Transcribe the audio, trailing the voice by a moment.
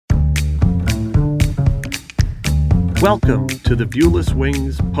Welcome to the Viewless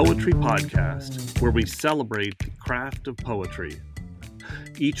Wings Poetry Podcast, where we celebrate the craft of poetry.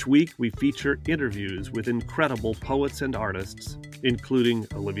 Each week, we feature interviews with incredible poets and artists, including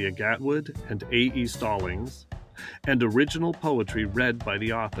Olivia Gatwood and A.E. Stallings, and original poetry read by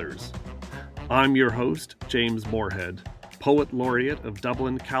the authors. I'm your host, James Moorhead, Poet Laureate of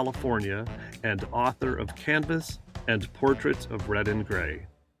Dublin, California, and author of Canvas and Portraits of Red and Gray.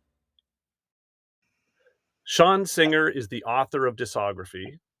 Sean Singer is the author of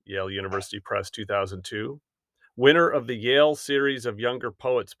Discography, Yale University Press 2002, winner of the Yale Series of Younger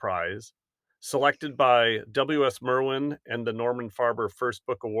Poets Prize, selected by W.S. Merwin and the Norman Farber First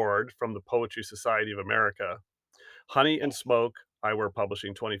Book Award from the Poetry Society of America, Honey and Smoke, Eyewear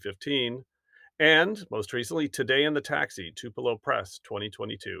Publishing 2015, and, most recently, Today in the Taxi, Tupelo Press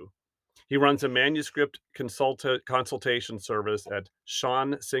 2022. He runs a manuscript consultation service at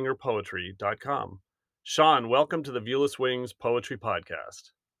SeanSingerPoetry.com. Sean, welcome to the Viewless Wings Poetry Podcast.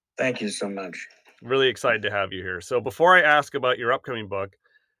 Thank you so much. Really excited to have you here. So before I ask about your upcoming book,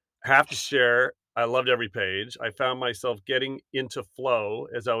 I have to share, I loved every page. I found myself getting into flow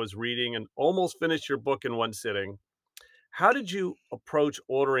as I was reading and almost finished your book in one sitting. How did you approach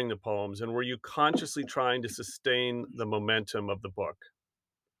ordering the poems, and were you consciously trying to sustain the momentum of the book?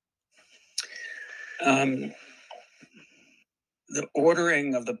 The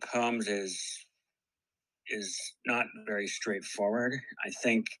ordering of the poems is not very straightforward. I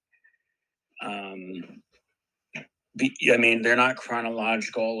think, they're not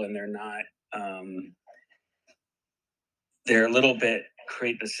chronological, and they're not, they're a little bit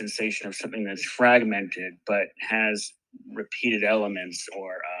create the sensation of something that's fragmented, but has repeated elements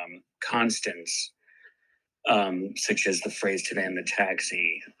or constants, such as the phrase "today in the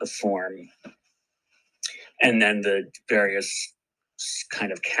taxi," the form, and then the various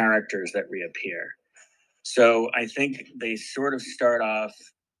kind of characters that reappear. So I think they sort of start off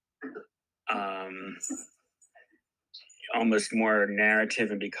almost more narrative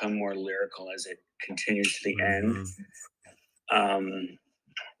and become more lyrical as it continues to the end,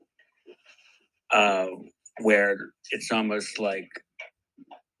 where it's almost like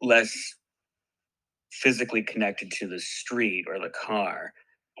less physically connected to the street or the car,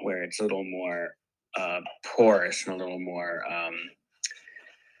 where it's a little more porous and a little more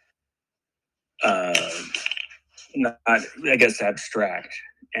not, I guess, abstract,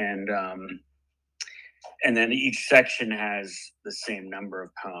 and then each section has the same number of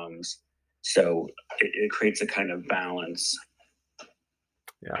poems, so it creates a kind of balance.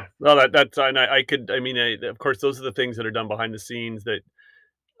 Yeah, well, that's of course, those are the things that are done behind the scenes that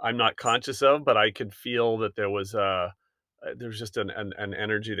I'm not conscious of, but I could feel that there was just an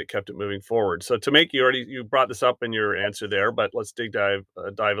energy that kept it moving forward. So to make, you brought this up in your answer there, but let's dive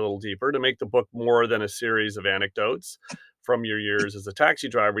a little deeper. To make the book more than a series of anecdotes from your years as a taxi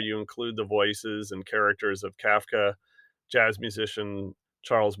driver, you include the voices and characters of Kafka, jazz musician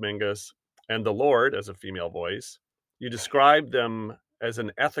Charles Mingus, and the Lord as a female voice. You describe them as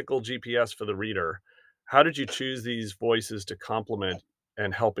an ethical GPS for the reader. How did you choose these voices to complement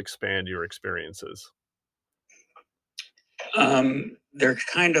and help expand your experiences? They're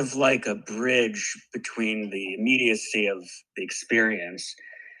kind of like a bridge between the immediacy of the experience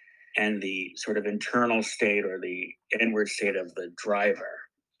and the sort of internal state or the inward state of the driver.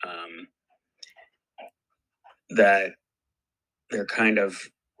 That they're kind of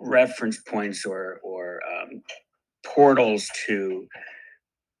reference points or portals to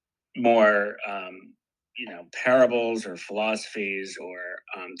more parables or philosophies, or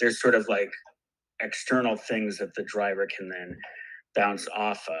they're sort of like external things that the driver can then bounce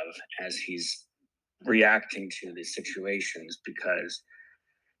off of as he's reacting to the situations, because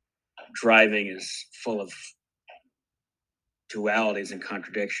driving is full of dualities and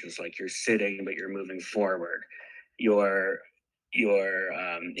contradictions. Like, you're sitting but you're moving forward, you're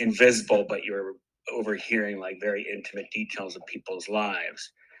invisible but you're overhearing like very intimate details of people's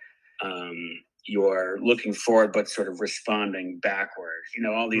lives. You're looking forward but sort of responding backward,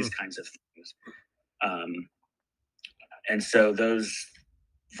 all these kinds of things. And so those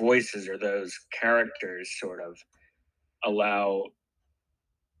voices or those characters sort of allow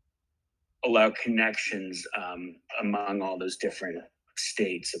connections among all those different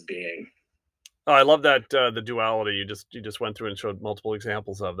states of being. Oh, I love that the duality you just went through and showed multiple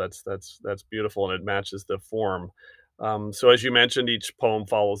examples of. That's beautiful, and it matches the form. So as you mentioned, each poem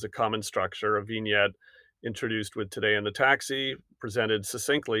follows a common structure: a vignette introduced with "Today in the Taxi," presented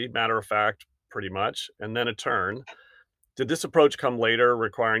succinctly, matter of fact, pretty much, and then a turn. Did this approach come later,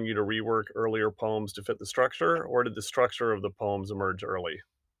 requiring you to rework earlier poems to fit the structure, or did the structure of the poems emerge early?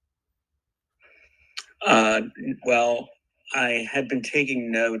 Uh, well, I had been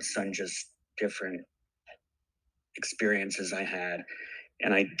taking notes on just different experiences I had,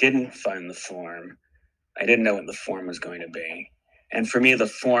 and I didn't find the form. I didn't know what the form was going to be. And for me, the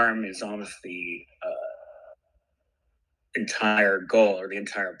form is almost the entire goal or the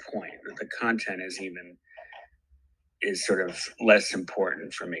entire point. The content is sort of less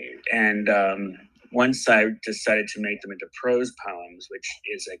important for me. And once I decided to make them into prose poems, which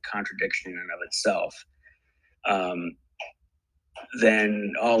is a contradiction in and of itself, um,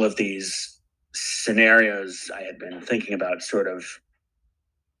 then all of these scenarios I had been thinking about sort of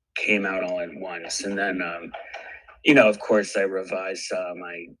came out all at once. And then, of course, I revised some,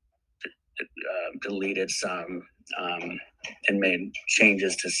 I deleted some, um, and made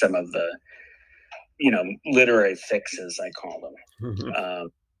changes to some of the, literary fixes, I call them.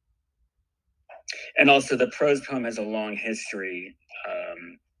 And also, the prose poem has a long history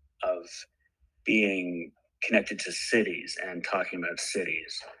of being connected to cities and talking about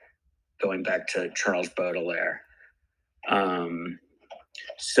cities, going back to Charles Baudelaire. Um,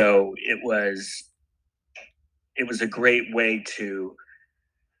 so it was a great way to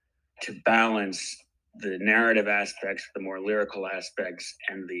balance the narrative aspects, the more lyrical aspects,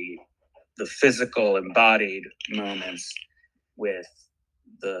 and the physical embodied moments with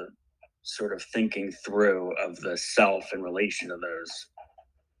the sort of thinking through of the self in relation to those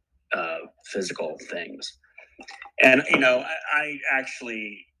physical things. And I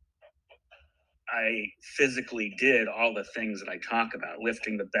actually I physically did all the things that I talk about,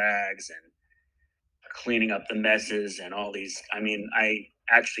 lifting the bags and cleaning up the messes and all these. I mean, I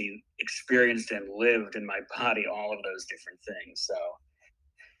actually experienced and lived in my body all of those different things. So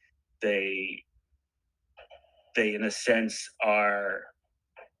they they in a sense are,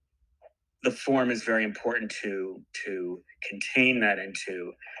 the form is very important to contain that and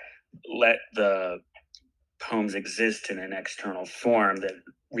to let the poems exist in an external form that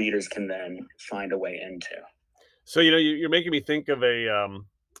readers can then find a way into. So, you're making me think of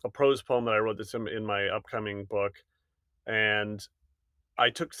a prose poem that I wrote this in my upcoming book, and I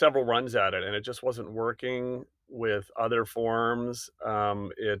took several runs at it, and it just wasn't working with other forms.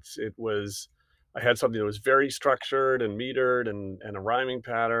 It was I had something that was very structured and metered and a rhyming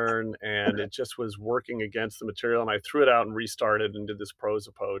pattern, and it just was working against the material. And I threw it out and restarted and did this prose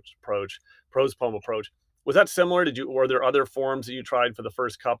poem approach. Was that similar? Were there other forms that you tried for the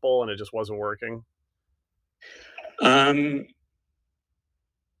first couple and it just wasn't working? Um,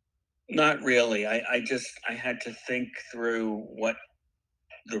 Not really. I had to think through what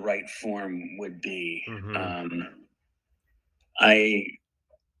the right form would be. Hmm. Um, I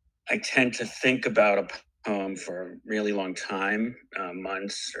I tend to think about a poem for a really long time,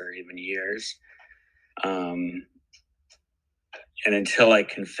 months or even years, um, and until I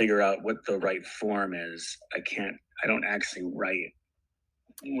can figure out what the right form is, I can't. I don't actually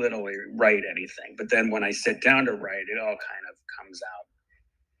literally write anything. But then when I sit down to write, it all kind of comes out.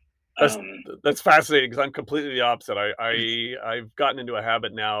 That's that's fascinating because I'm completely the opposite. I've gotten into a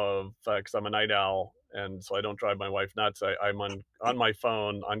habit now of, because I'm a night owl, and so I don't drive my wife nuts. I'm on my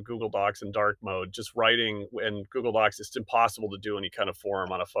phone on Google Docs in dark mode, just writing. And Google Docs, it's impossible to do any kind of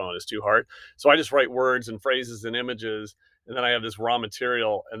form on a phone. It's too hard. So I just write words and phrases and images, and then I have this raw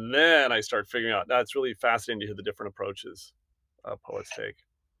material, and then I start figuring out. That's really fascinating to hear the different approaches poets take.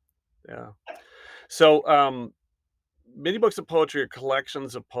 Yeah. So, many books of poetry are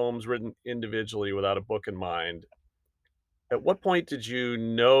collections of poems written individually without a book in mind. At what point did you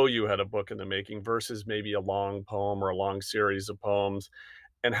know you had a book in the making versus maybe a long poem or a long series of poems?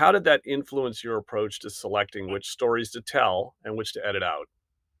 And how did that influence your approach to selecting which stories to tell and which to edit out?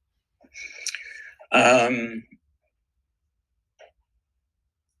 Um,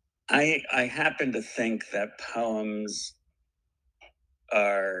 I happen to think that poems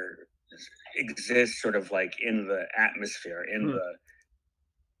are exist sort of like in the atmosphere, Hmm.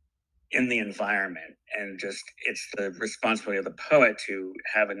 in the environment, and just it's the responsibility of the poet to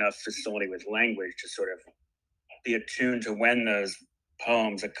have enough facility with language to sort of be attuned to when those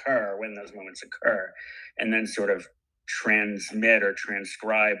poems occur, when those moments occur, and then sort of transmit or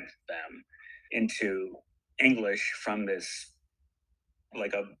transcribe them into English from this,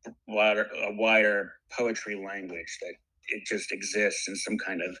 like a wider poetry language that it just exists in some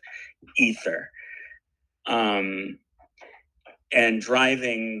kind of ether. Um, and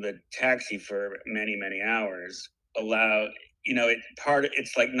driving the taxi for many many hours allow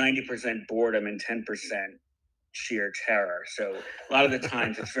it's like 90% boredom and 10% sheer terror. So a lot of the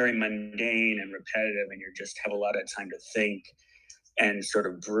times it's very mundane and repetitive, and you just have a lot of time to think and sort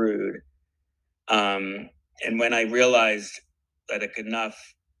of brood. um, and when I realized that I could enough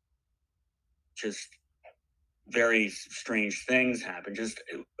just very strange things happen. Just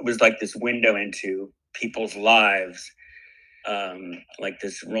it was like this window into people's lives, like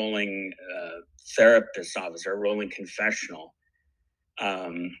this rolling therapist office or rolling confessional,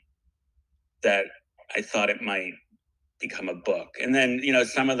 um, that I thought it might become a book. And then,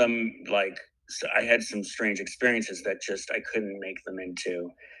 some of them, like, so I had some strange experiences that just I couldn't make them into.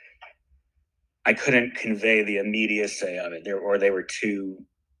 I couldn't convey the immediacy of it, or they were too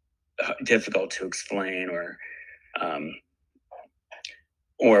difficult to explain, um,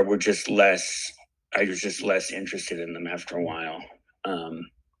 or were just less. I was just less interested in them after a while. Um,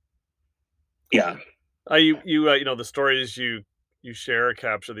 yeah, The stories you share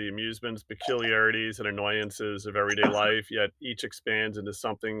capture the amusements, peculiarities, and annoyances of everyday life, yet each expands into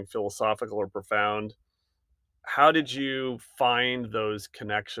something philosophical or profound. How did you find those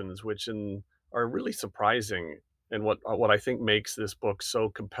connections, are really surprising? And what I think makes this book so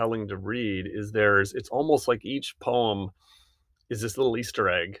compelling to read is it's almost like each poem is this little Easter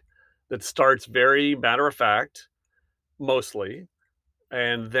egg that starts very matter of fact, mostly,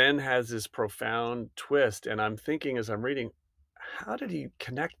 and then has this profound twist. And I'm thinking as I'm reading, how did he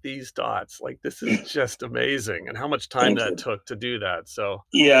connect these dots? Like, this is just amazing, and how much time thank that you. took to do that. So,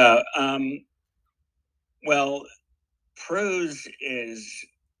 Yeah, well, prose is,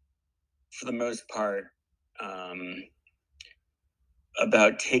 for the most part, um,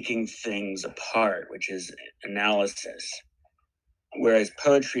 about taking things apart, which is analysis, whereas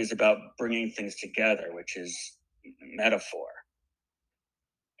poetry is about bringing things together, which is metaphor.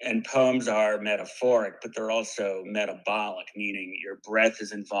 And poems are metaphoric, but they're also metabolic, meaning your breath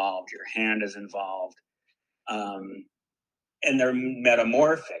is involved, your hand is involved. Um, and they're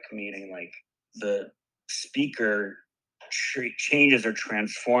metamorphic, meaning like the speaker changes or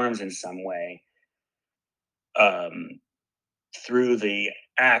transforms in some way, um, through the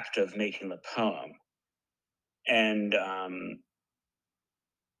act of making the poem. And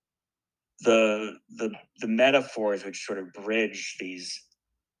the metaphors which sort of bridge these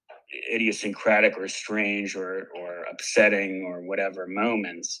idiosyncratic or strange or upsetting or whatever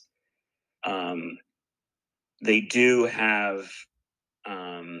moments, um, they do have,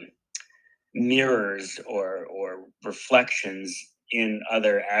 um, mirrors or reflections in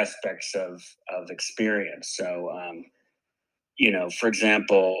other aspects of experience. So, for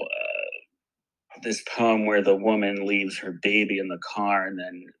example, this poem where the woman leaves her baby in the car and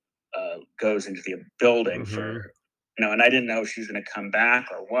then goes into the building mhm. for, and I didn't know if she was going to come back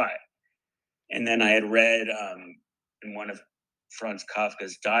or what. And then I had read, in one of Franz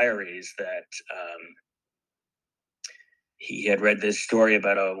Kafka's diaries that, he had read this story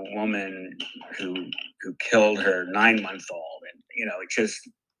about a woman who killed her 9-month old, and it just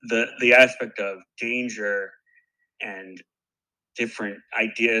the aspect of danger and different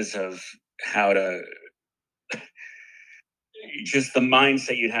ideas of how to, just the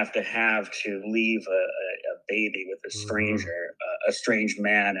mindset you'd have to leave a baby with a Mhm. stranger, a strange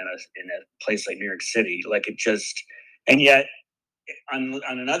man in a place like New York City. Like it just, and yet on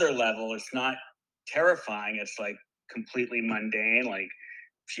another level, it's not terrifying. It's like completely mundane. Like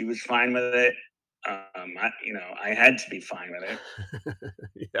she was fine with it. I had to be fine with it.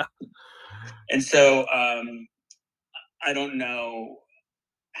 Yeah. And so, I don't know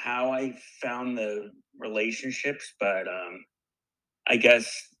how I found the relationships, but I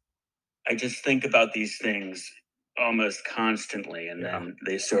guess I just think about these things almost constantly, and Yeah. then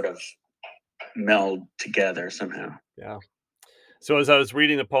they sort of meld together somehow. Yeah. So as I was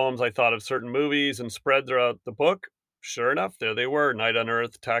reading the poems, I thought of certain movies and spread throughout the book. Sure enough, there they were: Night on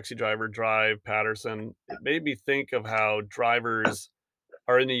Earth, Taxi Driver, Drive, Patterson. It made me think of how drivers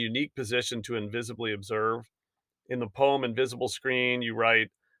are in a unique position to invisibly observe. In the poem Invisible Screen, you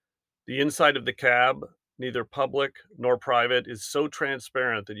write, "The inside of the cab, neither public nor private, is so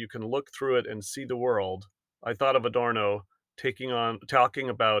transparent that you can look through it and see the world." I thought of Adorno talking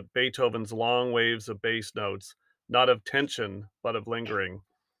about Beethoven's long waves of bass notes, not of tension, but of lingering.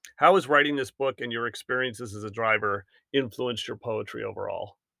 How has writing this book and your experiences as a driver influenced your poetry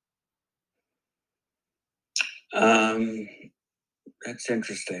overall? Um, that's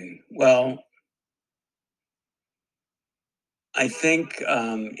interesting. Well, I think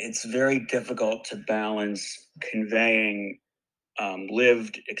it's very difficult to balance conveying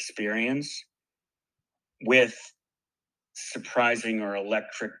lived experience with surprising or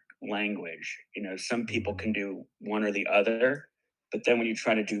electric language. Some people Mhm. can do one or the other, but then when you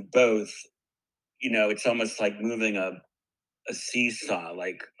try to do both, it's almost like moving a seesaw.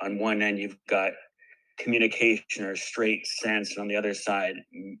 Like on one end, you've got communication or straight sense, and on the other side,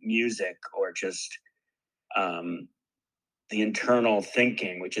 music or just um, the internal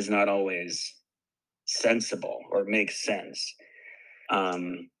thinking, which is not always sensible or makes sense.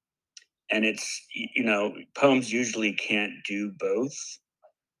 Um, and poems usually can't do both.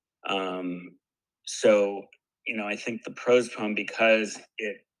 Um, so, I think the prose poem, because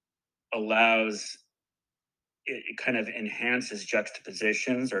allows, it kind of enhances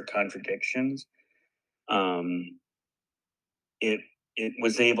juxtapositions or contradictions. Um, it it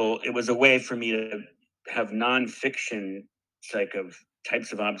was a way for me to have nonfiction type of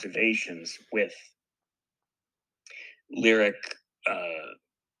types of observations with lyric, uh,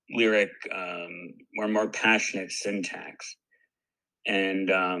 or more passionate syntax.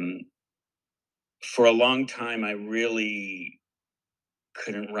 And for a long time, I really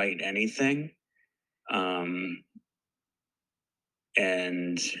couldn't write anything. Um,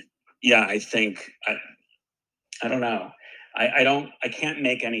 and yeah, I don't know. I can't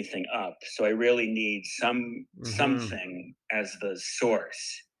make anything up. So I really need Mhm. something as the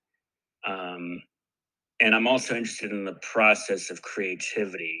source. Um, and I'm also interested in the process of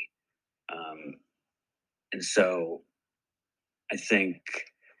creativity. Um, and so I think,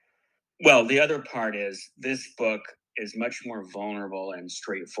 well, the other part is this book is much more vulnerable and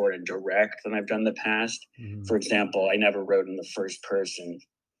straightforward and direct than I've done in the past. Mhm. For example, I never wrote in the first person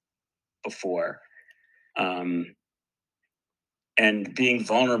before. Um, and being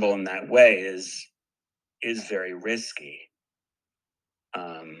vulnerable in that way is very risky.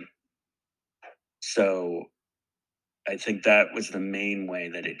 Um, so I think that was the main way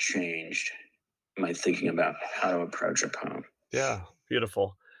that it changed my thinking about how to approach a poem. Yeah,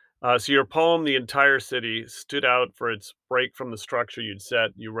 beautiful. So your poem, "The Entire City," stood out for its break from the structure you'd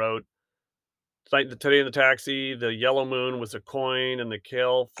set. You wrote, Today in the taxi, the yellow moon was a coin, and the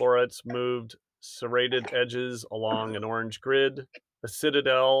kale florets moved serrated edges along an orange grid. A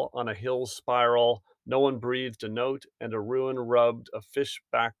citadel on a hill spiral. No one breathed a note, and a ruin rubbed a fish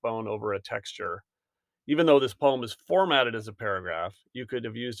backbone over a texture. Even though this poem is formatted as a paragraph you could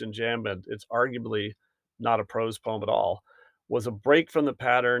have used enjambment, it's arguably not a prose poem at all. Was a break from the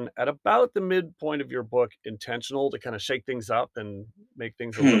pattern at about the midpoint of your book intentional to kind of shake things up and make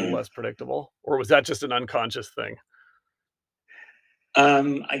things a little Hmm. less predictable? Or was that just an unconscious thing?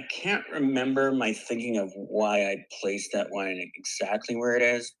 I can't remember my thinking of why I placed that one exactly where it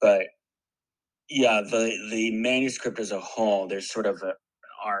is, but yeah, the manuscript as a whole, there's sort of an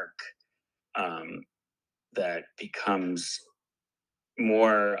arc um, that becomes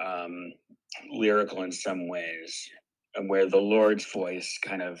more lyrical in some ways, and where the Lord's voice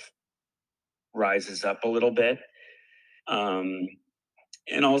kind of rises up a little bit. Um,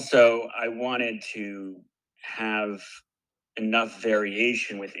 and also, I wanted to have enough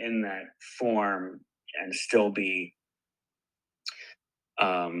variation within that form and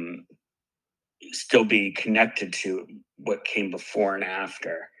um, still be connected to what came before and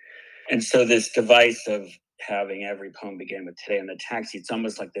after. And so this device of having every poem begin with "Today in the taxi," it's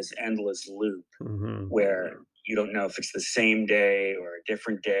almost like this endless loop Mhm. where you don't know if it's the same day or a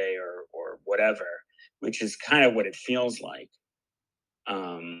different day or whatever, which is kind of what it feels like.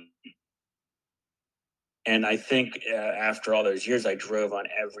 Um, and I think after all those years, I drove on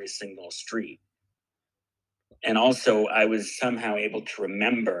every single street, and also I was somehow able to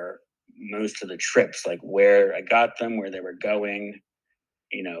remember most of the trips, like where I got them, where they were going,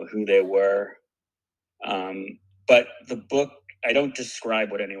 who they were. Um, but the book, I don't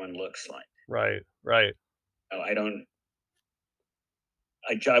describe what anyone looks like. Right, right. I don't.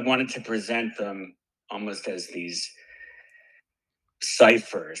 I wanted to present them almost as these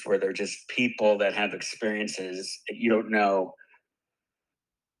ciphers where they're just people that have experiences that you don't know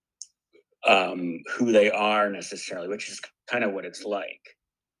who they are necessarily, which is kind of what it's like.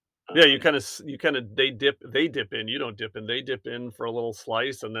 Yeah, Um, you kinda they dip in, you don't dip in, they dip in for a little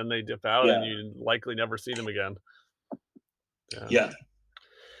slice, and then they dip out, and yeah, you likely never see them again. Yeah. yeah.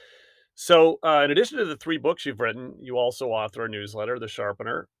 So, in addition to the 3 books you've written, you also author a newsletter, The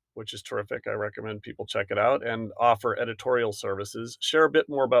Sharpener, which is terrific. I recommend people check it out, and offer editorial services. Share a bit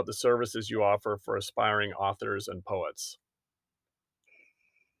more about the services you offer for aspiring authors and poets.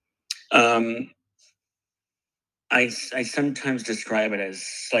 Um, I sometimes describe it as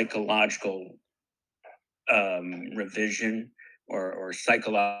psychological revision or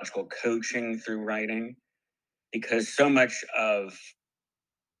psychological coaching through writing, because so much of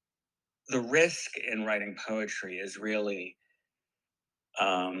the risk in writing poetry is really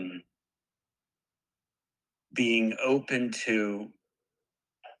um, being open to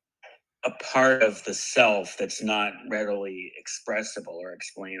a part of the self that's not readily expressible or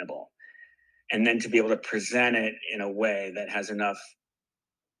explainable. And then to be able to present it in a way that has enough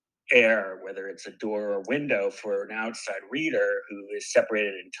air, whether it's a door or window for an outside reader who is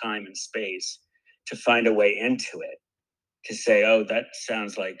separated in time and space, to find a way into it, to say, oh, that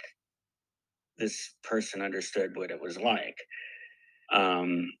sounds like this person understood what it was like.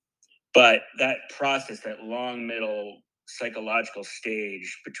 Um, but that process, that long middle psychological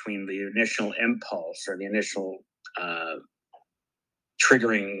stage between the initial impulse or the initial uh,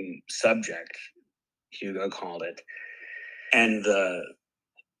 triggering subject, Hugo called it, and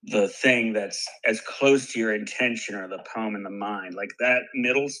the thing that's as close to your intention or the poem in the mind, like that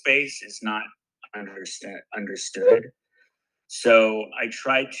middle space is not understood. So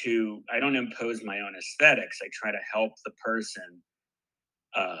I don't impose my own aesthetics. I try to help the person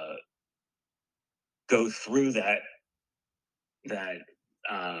uh, go through that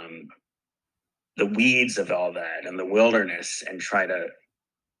um, the weeds of all that and the wilderness, and try to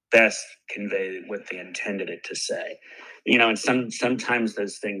best convey what they intended it to say. And sometimes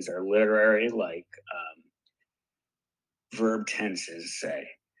those things are literary, like verb tenses, say,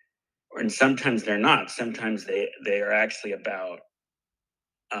 and sometimes they're not. Sometimes they are actually about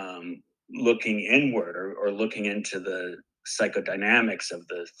looking inward, or looking into the psychodynamics of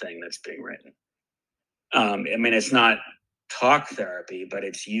the thing that's being written. I mean, it's not talk therapy, but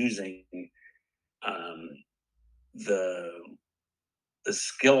it's using um, the the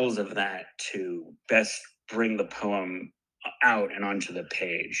skills of that to best bring the poem out and onto the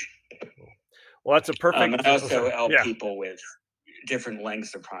page. Well, that's a perfect. I Oh, also sorry. help Yeah. people with different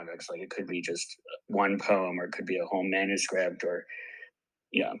lengths of projects. Like, it could be just one poem, or it could be a whole manuscript, or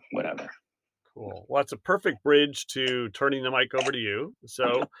yeah, whatever. Cool. Well, that's a perfect bridge to turning the mic over to you. So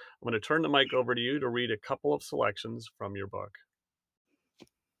I'm going to turn the mic over to you to read a couple of selections from your book.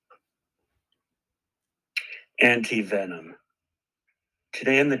 Anti-venom.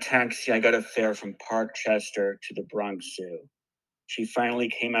 Today in the taxi, I got a fare from Park Chester to the Bronx Zoo. She finally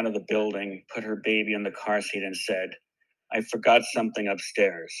came out of the building, put her baby in the car seat, and said, "I forgot something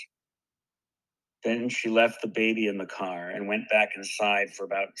upstairs." Then she left the baby in the car and went back inside for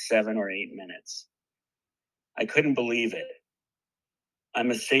about 7 or 8 minutes. I couldn't believe it.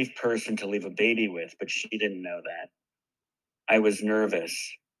 I'm a safe person to leave a baby with, but she didn't know that. I was nervous.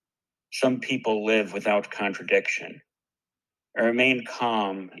 Some people live without contradiction. I remained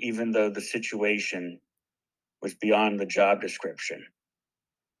calm, even though the situation was beyond the job description.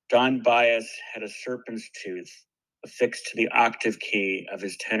 Don Byas had a serpent's tooth affixed to the octave key of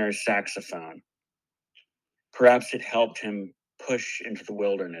his tenor saxophone. Perhaps it helped him push into the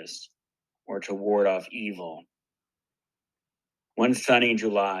wilderness, or to ward off evil. One sunny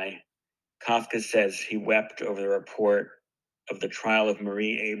July, Kafka says he wept over the report of the trial of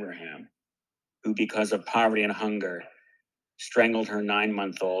Marie Abraham, who, because of poverty and hunger, strangled her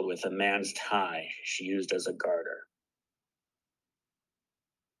 9-month-old with a man's tie she used as a garter.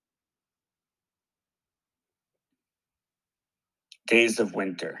 Days of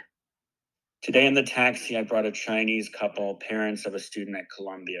Winter. Today in the taxi, I brought a Chinese couple, parents of a student at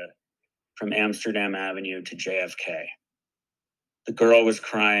Columbia, from Amsterdam Avenue to JFK. The girl was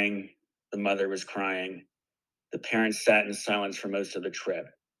crying, the mother was crying. The parents sat in silence for most of the trip.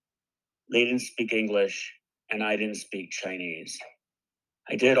 They didn't speak English, and I didn't speak Chinese.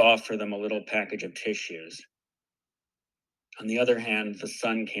 I did offer them a little package of tissues. On the other hand, the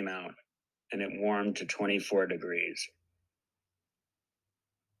sun came out, and it warmed to 24 degrees.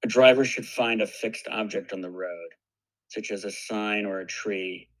 A driver should find a fixed object on the road, such as a sign or a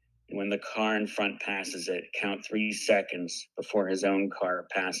tree, and when the car in front passes it, count 3 seconds before his own car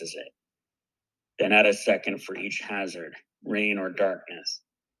passes it. Then add a second for each hazard, rain or darkness.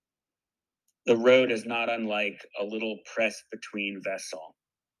 The road is not unlike a little pressed between vessel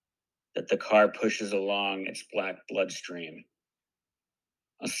that the car pushes along its black bloodstream.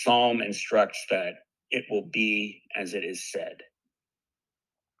 A psalm instructs that it will be as it is said.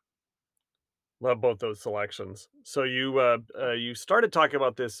 Love both those selections. So you started talking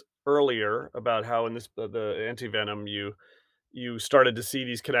about this earlier about how in this the anti venom you started to see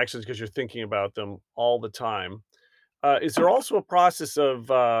these connections because you're thinking about them all the time. Is there also a process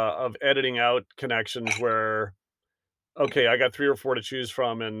of editing out connections where, okay, I got 3 or 4 to choose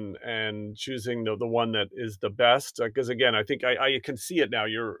from and choosing the one that is the best? Because again, I think I can see it now.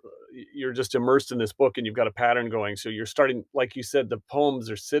 You're just immersed in this book and you've got a pattern going. So you're starting, like you said, the poems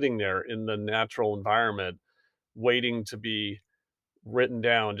are sitting there in the natural environment waiting to be written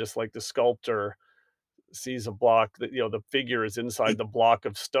down, just like the sculptor sees a block that, the figure is inside the block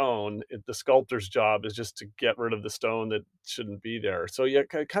of stone. The sculptor's job is just to get rid of the stone that shouldn't be there. So yeah,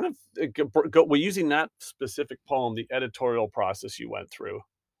 kind of we're using that specific poem, the editorial process you went through.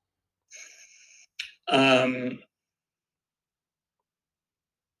 Um,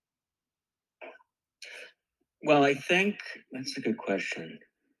 well, I think that's a good question.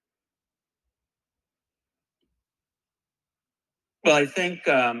 Well, I think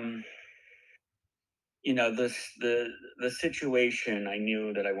the situation, I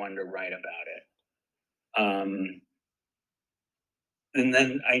knew that I wanted to write about it. And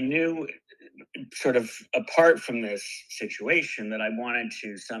then I knew, sort of apart from this situation, that I wanted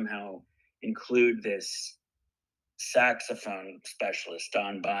to somehow include this saxophone specialist,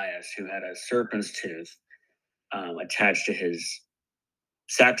 Don Bias, who had a serpent's tooth attached to his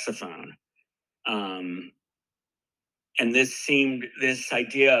saxophone. And this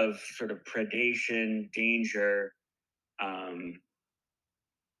idea of sort of predation, danger,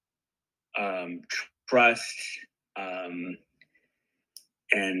 trust,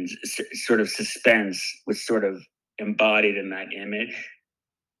 and sort of suspense was sort of embodied in that image.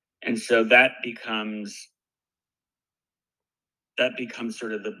 And so that becomes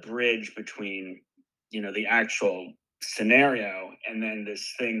sort of the bridge between, the actual scenario and then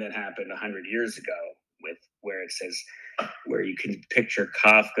this thing that happened 100 years ago, where it says, where you can picture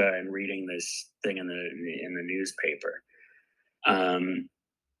Kafka and reading this thing in the newspaper.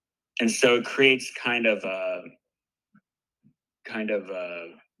 And so it creates kind of a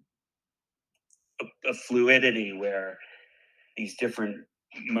fluidity where these different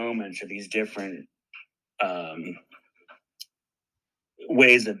moments or these different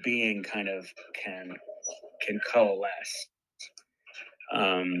ways of being kind of can coalesce.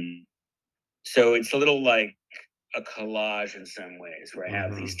 So it's a little like a collage in some ways, where I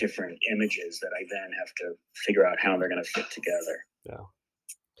have these different images that I then have to figure out how they're going to fit together. Yeah.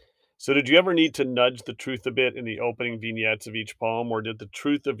 So did you ever need to nudge the truth a bit in the opening vignettes of each poem, or did the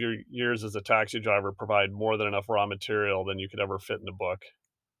truth of your years as a taxi driver provide more than enough raw material than you could ever fit in a book?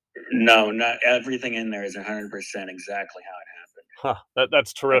 No, not everything in there is 100% exactly how it happened. Huh,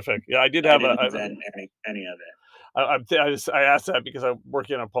 that's terrific. Yeah, I did have any of it. I asked that because I'm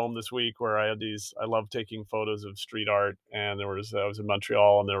working on a poem this week where I love taking photos of street art, and I was in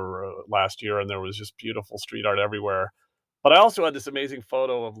Montreal, and there were last year, and there was just beautiful street art everywhere. But I also had this amazing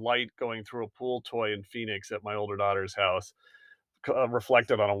photo of light going through a pool toy in Phoenix at my older daughter's house,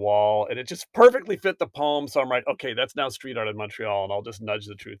 reflected on a wall, and it just perfectly fit the poem. So I'm like, okay, that's now street art in Montreal, and I'll just nudge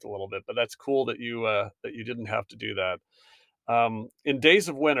the truth a little bit. But that's cool that you didn't have to do that. In Days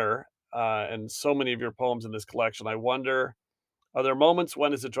of Winter, and so many of your poems in this collection, I wonder, are there moments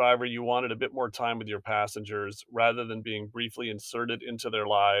when, as a driver, you wanted a bit more time with your passengers rather than being briefly inserted into their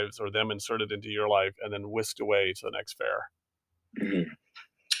lives or them inserted into your life and then whisked away to the next fare? Mm-hmm.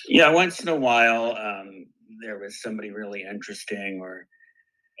 Yeah, once in a while, there was somebody really interesting, or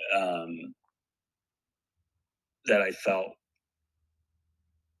that I felt,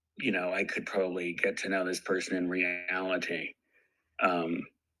 I could probably get to know this person in reality.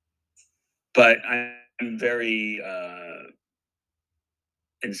 But I'm very,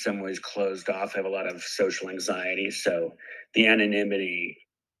 in some ways, closed off. I have a lot of social anxiety, so the anonymity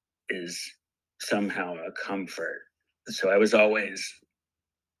is somehow a comfort. So I was always,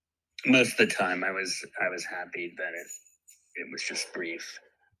 most of the time, I was happy that it was just brief.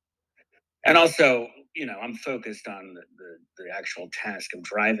 And also, I'm focused on the actual task of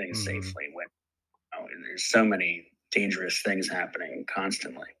driving safely when there's so many dangerous things happening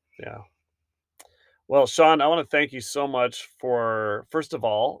constantly. Yeah. Well, Sean, I want to thank you so much for, first of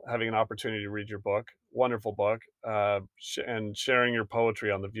all, having an opportunity to read your book. Wonderful book, and sharing your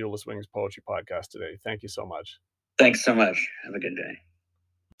poetry on the Viewless Wings Poetry Podcast today. Thank you so much. Thanks so much. Have a good day.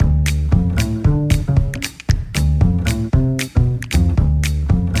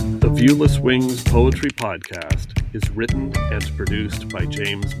 The Viewless Wings Poetry Podcast is written and produced by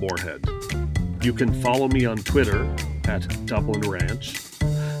James Moorhead. You can follow me on Twitter at Dublin Ranch,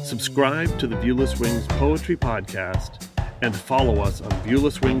 subscribe to the Viewless Wings Poetry Podcast, and follow us on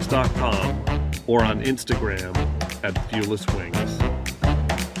viewlesswings.com or on Instagram at Viewless Wings.